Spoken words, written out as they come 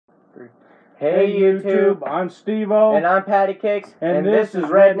3. Hey YouTube, I'm Steve-O. and I'm Patty Cakes, and this is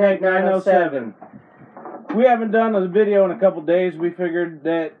Redneck 907. We haven't done a video in a couple days. We figured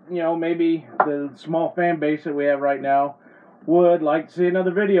that, maybe the small fan base that we have right now would like to see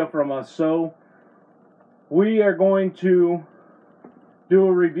another video from us. So, we are going to do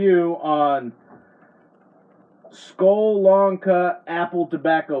a review on Skoal Long Cut Apple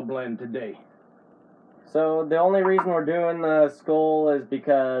Tobacco Blend today. So the only reason we're doing the Skoal is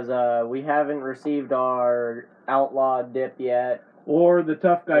because we haven't received our Outlaw dip yet. Or the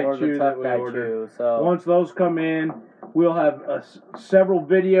Tough Guy Chew that we ordered. So once those come in, we'll have several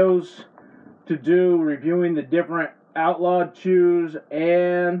videos to do reviewing the different Outlaw Chews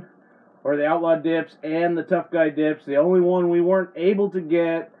or the Outlaw dips and the Tough Guy dips. The only one we weren't able to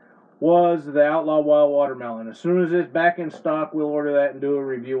get was the Outlaw Wild Watermelon. As soon as it's back in stock, we'll order that and do a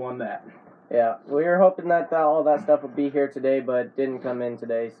review on that. Yeah, we were hoping that all that stuff would be here today, but it didn't come in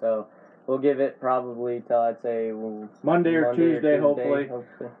today, so we'll give it probably till I'd say Monday or Tuesday, hopefully.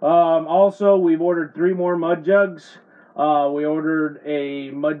 Also, we've ordered 3 more mud jugs. We ordered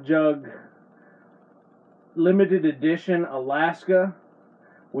a mud jug limited edition Alaska.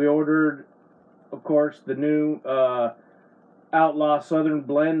 We ordered, of course, the new Outlaw Southern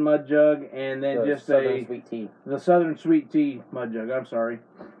Blend mud jug, and then just Southern Sweet Tea. The Southern Sweet Tea mud jug. I'm sorry.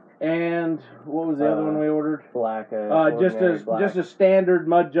 And what was the other one we ordered? Black. Just a standard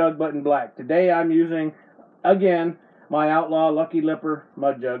mud jug, but in black. Today I'm using, again, my Outlaw Lucky Lipper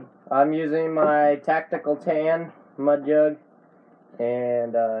mud jug. I'm using my Tactical Tan mud jug,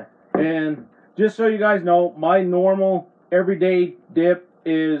 and just so you guys know, my normal everyday dip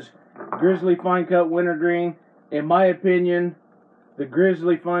is Grizzly Fine Cut Wintergreen. In my opinion, the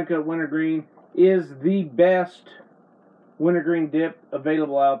Grizzly Fine Cut Wintergreen is the best wintergreen dip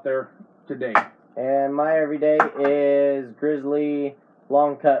available out there today. And my everyday is Grizzly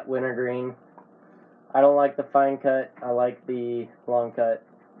Long Cut Wintergreen. I don't like the fine cut. I like the long cut.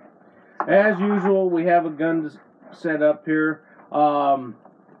 As usual, we have a gun set up here.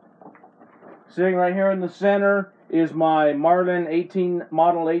 Sitting right here in the center is my Marlin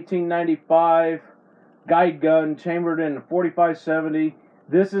model 1895 guide gun chambered in a 4570.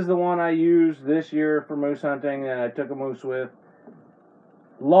 This is the one I used this year for moose hunting and I took a moose with.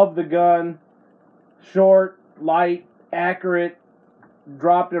 Love the gun. Short, light, accurate.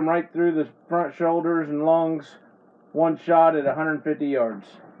 Dropped him right through the front shoulders and lungs. One shot at 150 yards.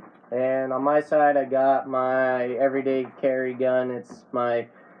 And on my side, I got my everyday carry gun. It's my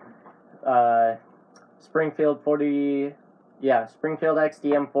Springfield Springfield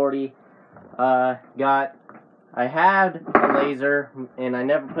XDM 40. I had a laser, and I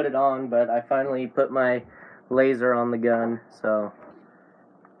never put it on, but I finally put my laser on the gun, so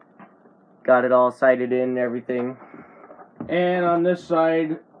got it all sighted in and everything. And on this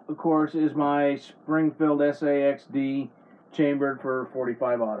side, of course, is my Springfield SAXD chambered for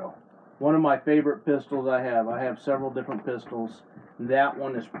 45 auto. One of my favorite pistols I have. I have several different pistols. That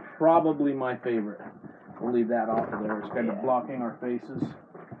one is probably my favorite. We'll leave that off of there. It's kind of blocking our faces.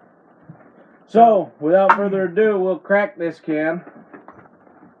 So, without further ado, we'll crack this can.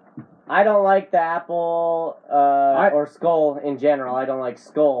 I don't like the apple or Skoal in general. I don't like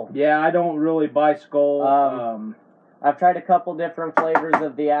Skoal. Yeah, I don't really buy Skoal. I've tried a couple different flavors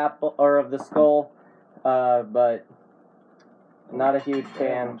of the apple or of the Skoal, but not a huge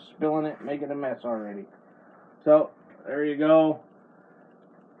fan. I'm spilling it, making a mess already. So, there you go.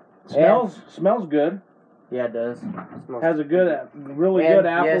 Smells good. Yeah, it does. Has a really good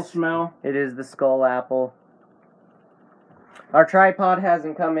apple smell. It is the Skoal apple. Our tripod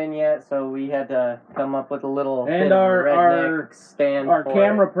hasn't come in yet, so we had to come up with a little redneck stand. Our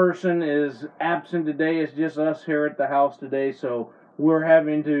camera person is absent today. It's just us here at the house today, so we're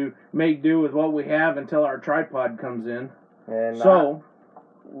having to make do with what we have until our tripod comes in. And so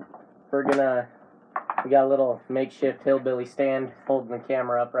we got a little makeshift hillbilly stand holding the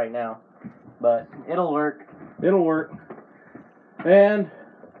camera up right now. But it'll work. It'll work. And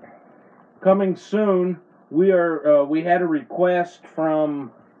coming soon, we had a request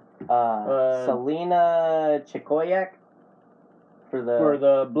from Selena Chugiak for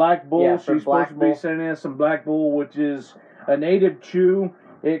the Black Bull. Yeah, she's supposed to be sending us some Black Bull, which is a native chew.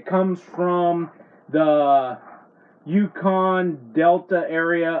 It comes from the Yukon Delta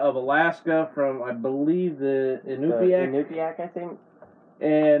area of Alaska, from I believe the Inupiaq, I think.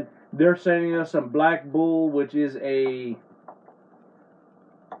 And they're sending us some Black Bull, which is a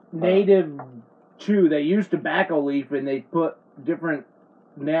native chew. They use tobacco leaf and they put different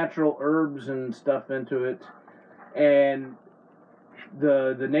natural herbs and stuff into it, and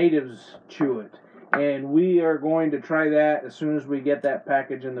the natives chew it. and we are going to try that as soon as we get that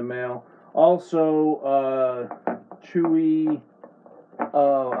package in the mail. Also, Chewy.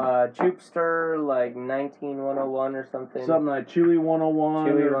 Choopster, like 19101 or something. Something like Chewy 101.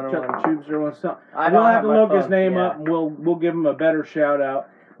 Chewy 101. Choopster or something. We'll have to look his name yeah. up, and we'll give him a better shout out.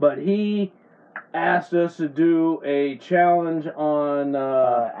 But he asked us to do a challenge on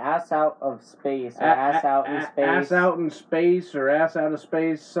ass out of space, or ass out in space. Ass out in space, or ass out of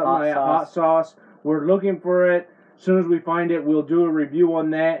space, something like hot sauce. We're looking for it. As soon as we find it, we'll do a review on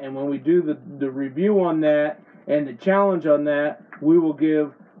that. And when we do the review on that and the challenge on that, we'll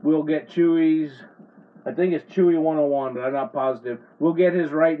get Chewy's, I think it's Chewy 101, but I'm not positive. We'll get his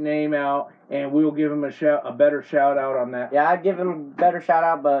right name out, and we'll give him a better shout out on that. Yeah, I'd give him a better shout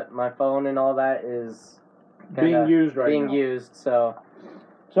out, but my phone and all that is being used right now. Being used, so.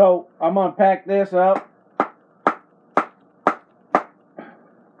 So, I'm going to pack this up.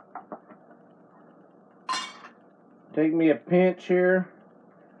 Take me a pinch here.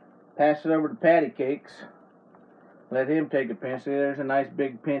 Pass it over to Patty Cakes. Let him take a pinch. See, there's a nice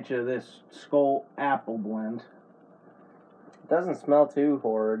big pinch of this Skoal apple blend. It doesn't smell too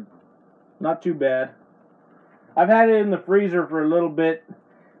horrid. Not too bad. I've had it in the freezer for a little bit,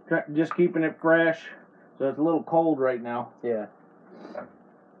 just keeping it fresh. So it's a little cold right now. Yeah.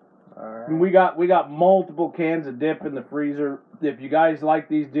 All right. And we got multiple cans of dip in the freezer. If you guys like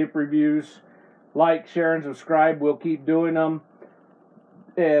these dip reviews, like, share, and subscribe. We'll keep doing them.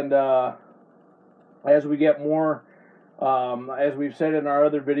 And as we get more, as we've said in our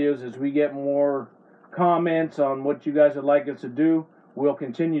other videos, as we get more comments on what you guys would like us to do, we'll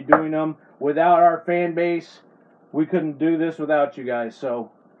continue doing them. Without our fan base, we couldn't do this without you guys.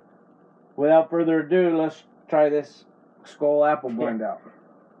 So, without further ado, let's try this Skoal apple blend out.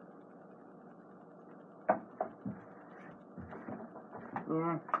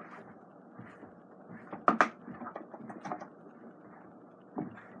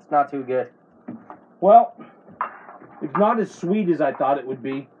 It's not too good. Well, it's not as sweet as I thought it would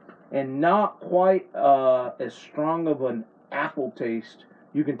be, and not quite as strong of an apple taste.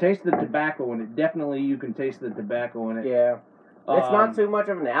 You can taste the tobacco in it. Definitely, you can taste the tobacco in it. Yeah. It's not too much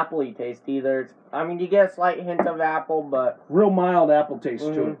of an appley taste either. I mean, you get a slight hint of apple, but... Real mild apple taste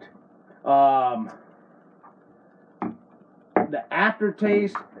to it. The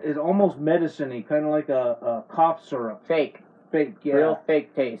aftertaste is almost medicine-y, kind of like a cough syrup. Fake. Fake, yeah. Real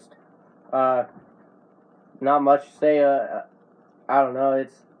fake taste. Not much to say. I don't know.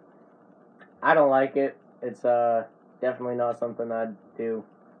 I don't like it. It's definitely not something I'd do.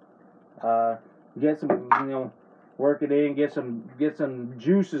 Get some, work it in, get some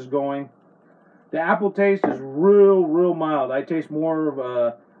juices going. The apple taste is real mild. I taste more of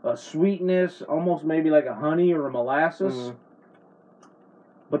a sweetness, almost maybe like a honey or a molasses. Mm-hmm.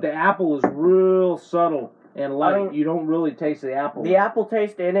 But the apple is real subtle and light. I mean, you don't really taste the apple. The apple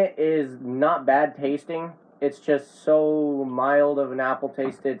taste in it is not bad tasting. It's just so mild of an apple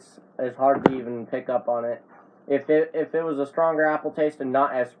taste, it's hard to even pick up on it. If it was a stronger apple taste and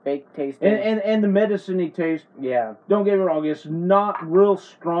not as fake tasting, and the medicine-y taste, yeah. Don't get me wrong, it's not real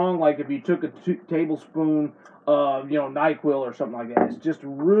strong. Like if you took a tablespoon of NyQuil or something like that. It's just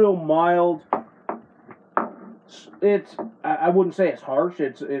real mild. I wouldn't say it's harsh.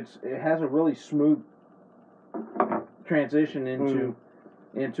 It has a really smooth transition into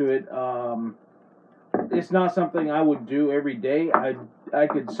it. It's not something I would do every day. I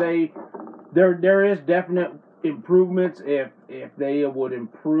could say there is definite improvements if they would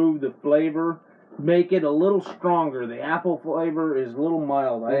improve the flavor, make it a little stronger. The apple flavor is a little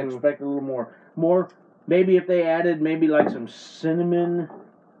mild. I expect a little more. Maybe if they added maybe like some cinnamon,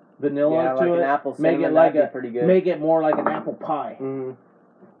 vanilla to it, apple make cinnamon, it like that'd be pretty good. Make it more like an apple pie.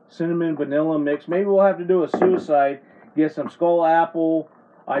 Cinnamon vanilla mix. Maybe we'll have to do a suicide. Get some Skoal apple.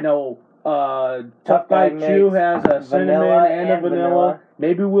 I know Tough Guy Chew has a cinnamon and a vanilla.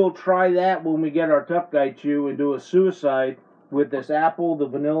 Maybe we'll try that when we get our Tough Guy Chew and do a suicide with this apple, the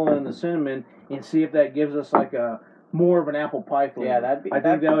vanilla, and the cinnamon, and see if that gives us like a more of an apple pie flavor. Yeah, I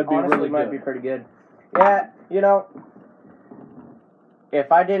think that would be really good. Might be pretty good. Yeah, if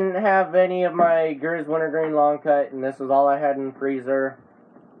I didn't have any of my Grizz Wintergreen Long Cut and this was all I had in the freezer,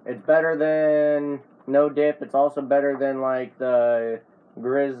 it's better than no dip. It's also better than like the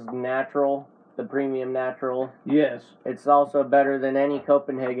Grizz Natural, the Premium Natural. Yes. It's also better than any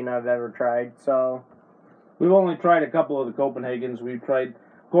Copenhagen I've ever tried. So we've only tried a couple of the Copenhagens. We've tried,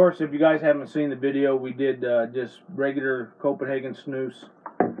 of course, if you guys haven't seen the video, we did just regular Copenhagen snus.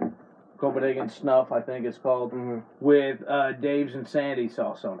 Copenhagen Snuff, I think it's called, with Dave's and Sandy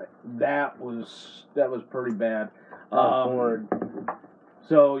sauce on it. That was pretty bad.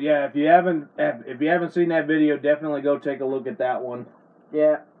 So yeah, if you haven't seen that video, definitely go take a look at that one.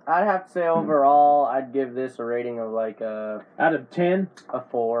 Yeah, I'd have to say overall, I'd give this a rating of like out of 10, a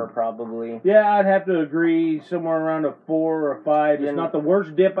 4 probably. Yeah, I'd have to agree, somewhere around a 4 or a 5. It's not the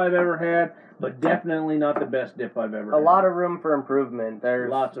worst dip I've ever had, but definitely not the best dip I've ever had. A lot of room for improvement.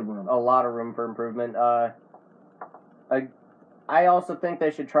 There's lots of room. A lot of room for improvement. I also think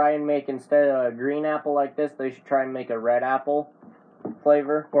they should try and make, instead of a green apple like this, they should try and make a red apple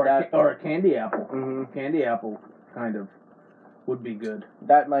flavor. Or a candy apple. Mm-hmm. Candy apple, kind of, would be good.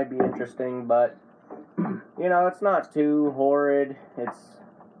 That might be interesting, but, you know, it's not too horrid.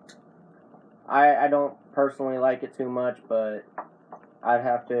 I don't personally like it too much, but I'd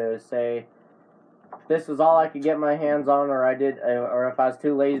have to say, if this is all I could get my hands on, or if I was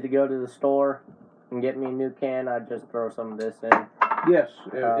too lazy to go to the store and get me a new can, I'd just throw some of this in. Yes,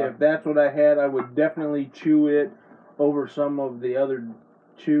 if that's what I had, I would definitely chew it over some of the other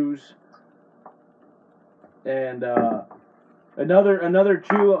chews. And another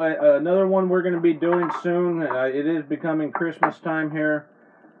chew, another one we're going to be doing soon. It is becoming Christmas time here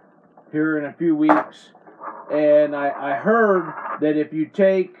in a few weeks, and I heard that if you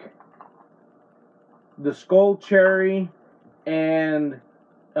take the Skoal cherry and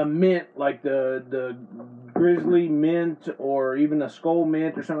a mint, like the Grizzly mint or even the Skoal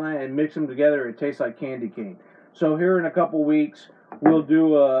mint or something like that, and mix them together, it tastes like candy cane. So here in a couple weeks, we'll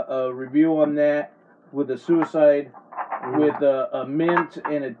do a review on that with a suicide, with a mint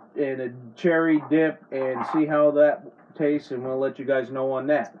and a cherry dip, and see how that tastes, and we'll let you guys know on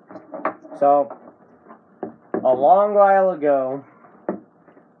that. So, a long while ago,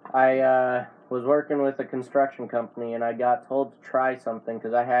 I was working with a construction company, and I got told to try something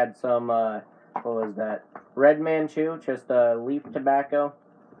because I had some, what was that? Red Man Chew, just leaf tobacco.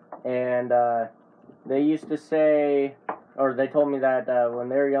 And they used to say, or they told me that when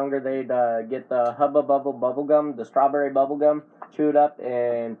they were younger, they'd get the Hubba Bubble bubble gum, the strawberry bubble gum, chew it up,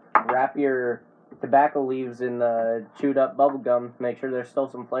 and wrap your tobacco leaves in the chewed up bubble gum to make sure there's still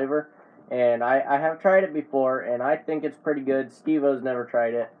some flavor. And I have tried it before, and I think it's pretty good. Steve-O's never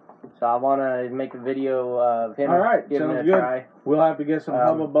tried it. So I want to make a video of him giving it a try. We'll have to get some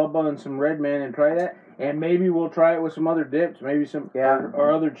Hubba Bubba and some Red Man and try that. And maybe we'll try it with some other dips, maybe some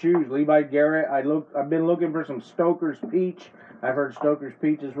or other chews. Levi Garrett. I've been looking for some Stoker's Peach. I've heard Stoker's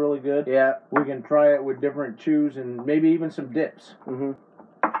Peach is really good. Yeah. We can try it with different chews and maybe even some dips. Mm-hmm.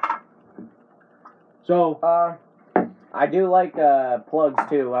 So I do like plugs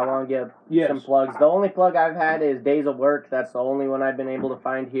too. I want to give some plugs. The only plug I've had is Days of Work. That's the only one I've been able to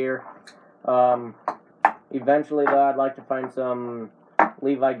find here. Eventually, though, I'd like to find some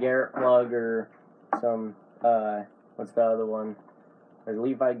Levi Garrett plug or some, what's the other one? There's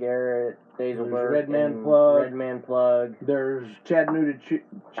Levi Garrett, Days of Work, Red Man plug. Red Man plug. There's Chattanooga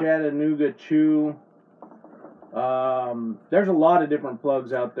Chew. There's a lot of different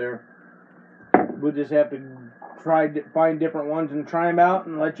plugs out there. We'll just have to find different ones and try them out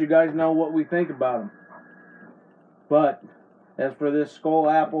and let you guys know what we think about them. But as for this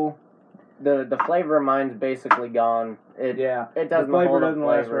Skoal apple, the flavor of mine's basically gone. It doesn't the flavor hold doesn't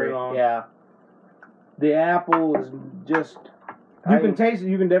last very long. Yeah, the apple is just you can taste it.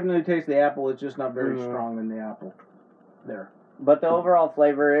 You can definitely taste the apple. It's just not very strong in the apple. There. But the overall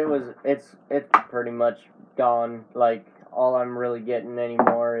flavor, it's pretty much gone. Like all I'm really getting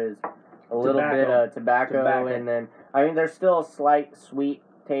anymore is a little bit of tobacco, and then, I mean, there's still a slight sweet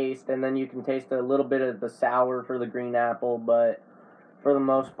taste, and then you can taste a little bit of the sour for the green apple, but for the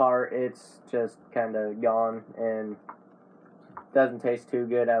most part, it's just kind of gone, and doesn't taste too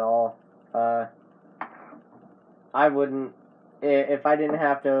good at all. I wouldn't, if I didn't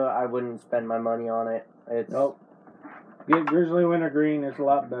have to, I wouldn't spend my money on it. Nope. Get Grizzly Wintergreen, it's a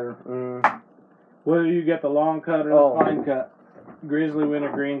lot better. Whether you get the long cut or the fine cut, Grizzly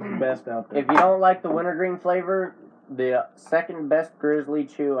Wintergreen's the best out there. If you don't like the wintergreen flavor, the second best Grizzly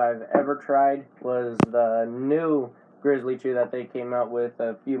Chew I've ever tried was the new Grizzly Chew that they came out with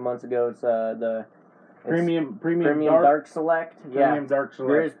a few months ago. It's the Premium Dark Select. Premium Dark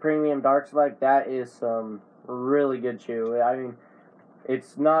Select. Grizz Premium Dark Select. That is some really good chew. I mean,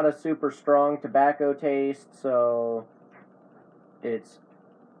 it's not a super strong tobacco taste, so it's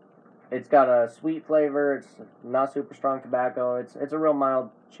got a sweet flavor. It's not super strong tobacco. It's a real mild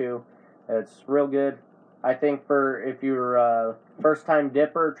chew. It's real good. I think if you're a first-time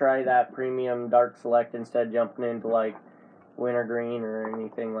dipper, try that Premium Dark Select instead of jumping into like wintergreen or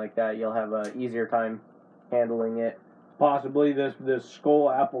anything like that. You'll have a easier time handling it. Possibly this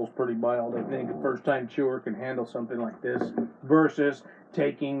Skoal apple's pretty mild. I think a first-time chewer can handle something like this versus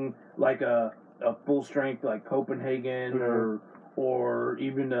taking like a full-strength like Copenhagen or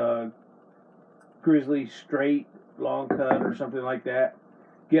even a grizzly straight long cut or something like that.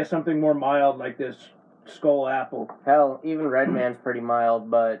 Get something more mild like this Skoal apple. Hell, even Red Man's pretty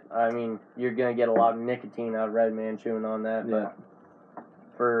mild, but I mean, you're gonna get a lot of nicotine out of Red Man chewing on that. Yeah. But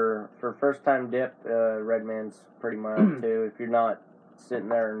for first time dip, Red Man's pretty mild too. If you're not sitting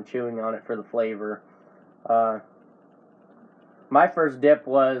there and chewing on it for the flavor. My first dip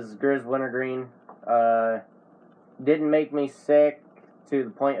was Grizz Wintergreen. Didn't make me sick to the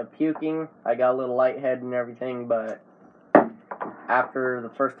point of puking. I got a little lightheaded and everything, but after the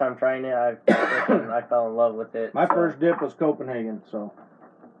first time trying it, I fell in love with it. My first dip was Copenhagen, so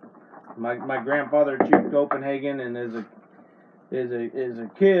my grandfather chewed Copenhagen, and as a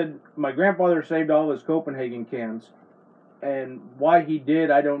kid, my grandfather saved all his Copenhagen cans. And why he did,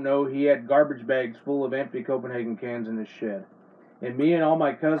 I don't know. He had garbage bags full of empty Copenhagen cans in his shed. And me and all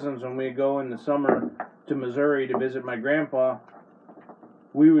my cousins, when we go in the summer to Missouri to visit my grandpa,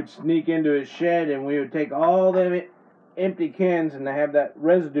 we would sneak into his shed and we would take all them empty cans and they have that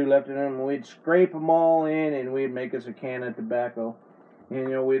residue left in them, and we'd scrape them all in and we'd make us a can of tobacco. And,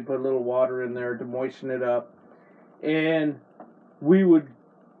 you know, we'd put a little water in there to moisten it up. And we would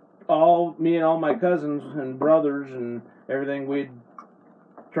me and all my cousins and brothers and everything, we'd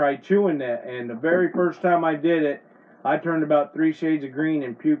try chewing that. And the very first time I did it, I turned about 3 shades of green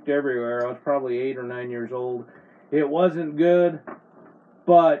and puked everywhere. I was probably 8 or 9 years old. It wasn't good,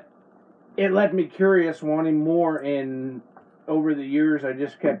 but it left me curious, wanting more. And over the years, I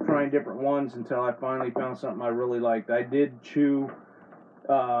just kept trying different ones until I finally found something I really liked. I did chew,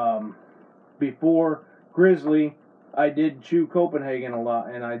 before Grizzly, I did chew Copenhagen a lot,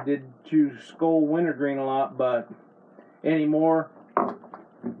 and I did chew Skoal Wintergreen a lot, but anymore,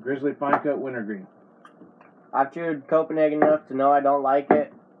 Grizzly Fine Cut Wintergreen. I've chewed Copenhagen enough to know I don't like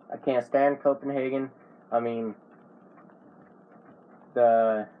it. I can't stand Copenhagen. I mean,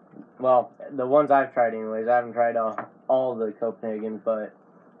 the ones I've tried anyways. I haven't tried all the Copenhagens, but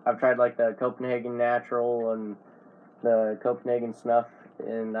I've tried like the Copenhagen Natural and the Copenhagen Snuff,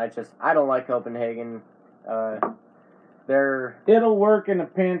 and I don't like Copenhagen. It'll work in a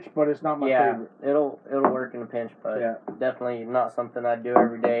pinch, but it's not my favorite. It'll work in a pinch, but definitely not something I'd do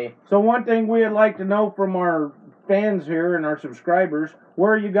every day. So one thing we'd like to know from our fans here and our subscribers,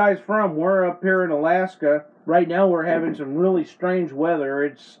 where are you guys from? We're up here in Alaska. Right now we're having some really strange weather.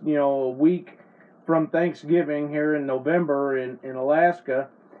 It's, a week from Thanksgiving here in November in Alaska,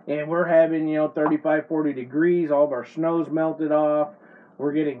 and we're having, 35, 40 degrees. All of our snow's melted off.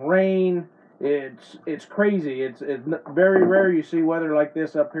 We're getting rain. It's crazy. It's very rare you see weather like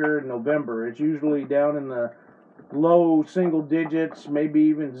this up here in November. It's usually down in the low single digits, maybe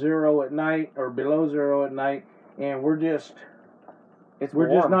even 0 at night or below 0 at night, and we're just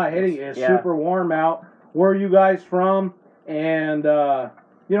not hitting it. It's super warm out. Where are you guys from? And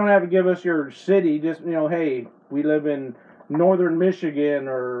you don't have to give us your city. Just hey, we live in northern Michigan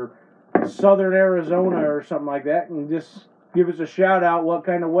or southern Arizona or something like that, and just give us a shout out what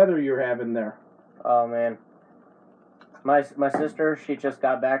kind of weather you're having there. Oh man, my sister, she just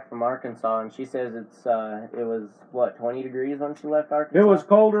got back from Arkansas, and she says it was 20 degrees when she left Arkansas. It was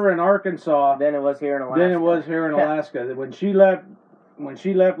colder in Arkansas than it was here in Alaska. When she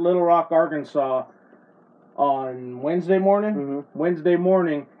left Little Rock, Arkansas on Wednesday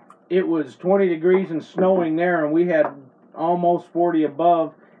morning, it was 20 degrees and snowing there, and we had almost 40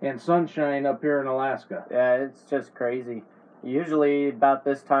 above and sunshine up here in Alaska. Yeah, it's just crazy. Usually about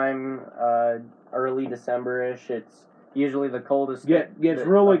this time, early December-ish, it's usually the coldest. Gets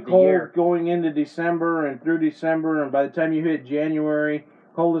really cold year. Going into December and through December, and by the time you hit January,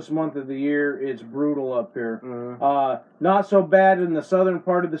 coldest month of the year, it's brutal up here. Mm-hmm. Not so bad in the southern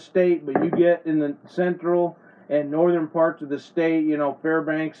part of the state, but you get in the central and northern parts of the state,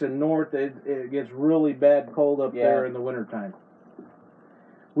 Fairbanks and north, it gets really bad cold up there in the wintertime.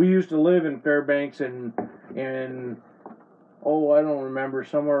 We used to live in Fairbanks and I don't remember,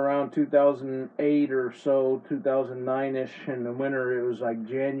 somewhere around 2008 or so, 2009-ish, in the winter. It was like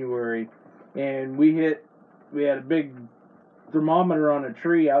January, and we had a big thermometer on a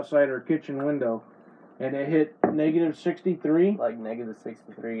tree outside our kitchen window, and it hit negative 63. Like negative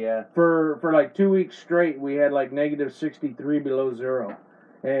 63, yeah. For like 2 weeks straight, we had like negative 63 below zero,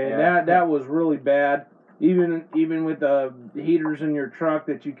 and that was really bad. Even with the heaters in your truck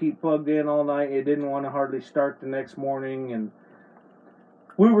that you keep plugged in all night, it didn't want to hardly start the next morning. And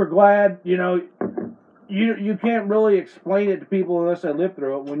we were glad, you can't really explain it to people unless they live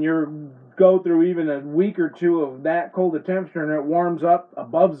through it. When you go through even a week or two of that cold a temperature and it warms up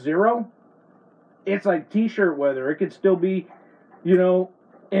above zero, it's like t-shirt weather. It could still be, in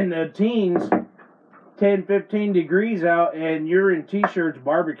the teens 10, 15 degrees out and you're in t-shirts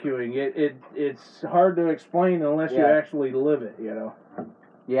barbecuing. It's hard to explain unless you actually live it, you know.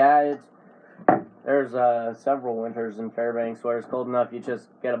 Yeah, there's several winters in Fairbanks where it's cold enough you just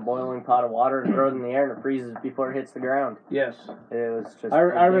get a boiling pot of water and throw it in the air and it freezes before it hits the ground. Yes. It was just I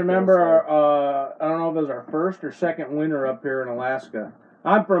remember I don't know if it was our first or second winter up here in Alaska.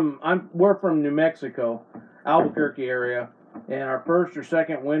 We're from New Mexico, Albuquerque area, and our first or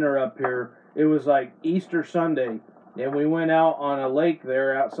second winter up here, it was like Easter Sunday, and we went out on a lake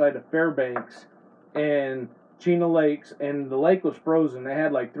there outside of Fairbanks and Chena Lakes, and the lake was frozen. They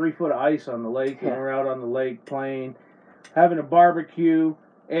had like 3 foot of ice on the lake, and we were out on the lake playing, having a barbecue,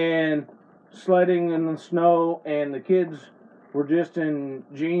 and sledding in the snow, and the kids were just in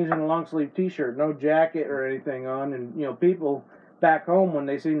jeans and a long sleeve t-shirt, no jacket or anything on, and you know, people back home when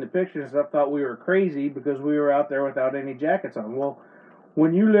they seen the pictures and stuff thought we were crazy because we were out there without any jackets on. Well,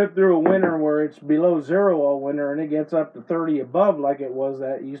 when you live through a winter where it's below zero all winter and it gets up to 30 above like it was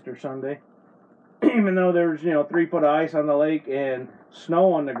that Easter Sunday, even though there's 3 foot of ice on the lake and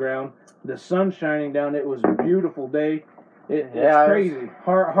snow on the ground, the sun shining down, it was a beautiful day. It's crazy.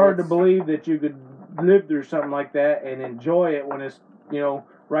 Hard to believe that you could live through something like that and enjoy it when it's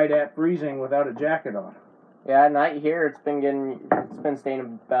right at freezing without a jacket on. Yeah, at night here it's been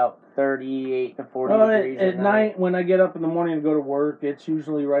staying about 38 to 40 degrees. At night when I get up in the morning to go to work, it's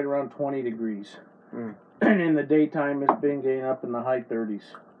usually right around 20 degrees. And in the daytime it's been getting up in the high 30s.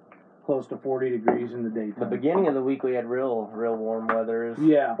 Close to 40 degrees in the daytime. The beginning of the week we had real warm weather. It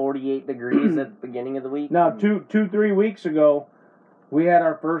was 48 degrees at the beginning of the week. Now, 3 weeks ago, we had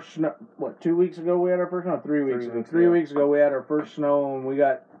our first snow. What, 2 weeks ago we had our first snow? 3 weeks ago. 3 weeks ago we had our first snow, and we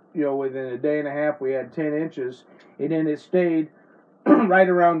got, within a day and a half we had 10 inches. And then it stayed right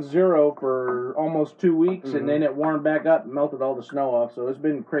around zero for almost 2 weeks, and then it warmed back up and melted all the snow off. So it's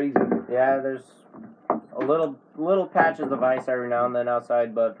been crazy. Yeah, there's a little patches of ice every now and then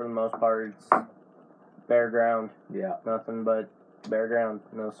outside, but for the most part it's bare ground. Yeah. Nothing but bare ground,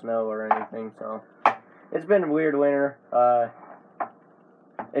 no snow or anything. So it's been a weird winter.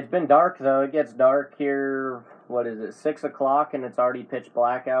 It's been dark though. It gets dark here. What is it? 6 o'clock, and it's already pitch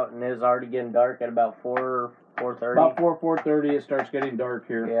black out, and it's already getting dark at about 4:30. About 4:30 it starts getting dark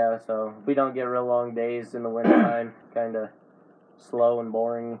here. Yeah, so we don't get real long days in the wintertime. Kind of slow and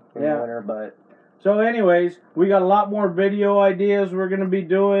boring in the winter, but. So anyways, we got a lot more video ideas we're going to be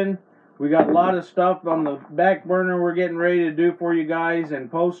doing. We got a lot of stuff on the back burner we're getting ready to do for you guys and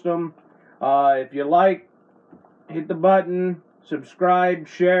post them. If you like, hit the button, subscribe,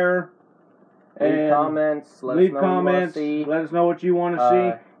 share. Leave comments. Let us know what you want to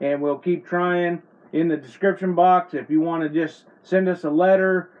see, and we'll keep trying. In the description box, if you want to just send us a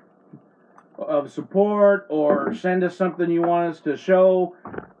letter of support or send us something you want us to show,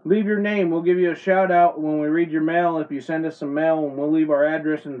 leave your name. We'll give you a shout out when we read your mail if you send us some mail, and we'll leave our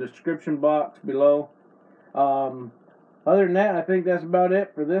address in the description box below. Other than that, I think that's about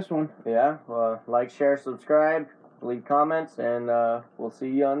it for this one. Yeah, well, like, share, subscribe, leave comments, and we'll see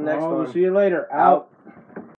you on the next one. We'll see you later. Out.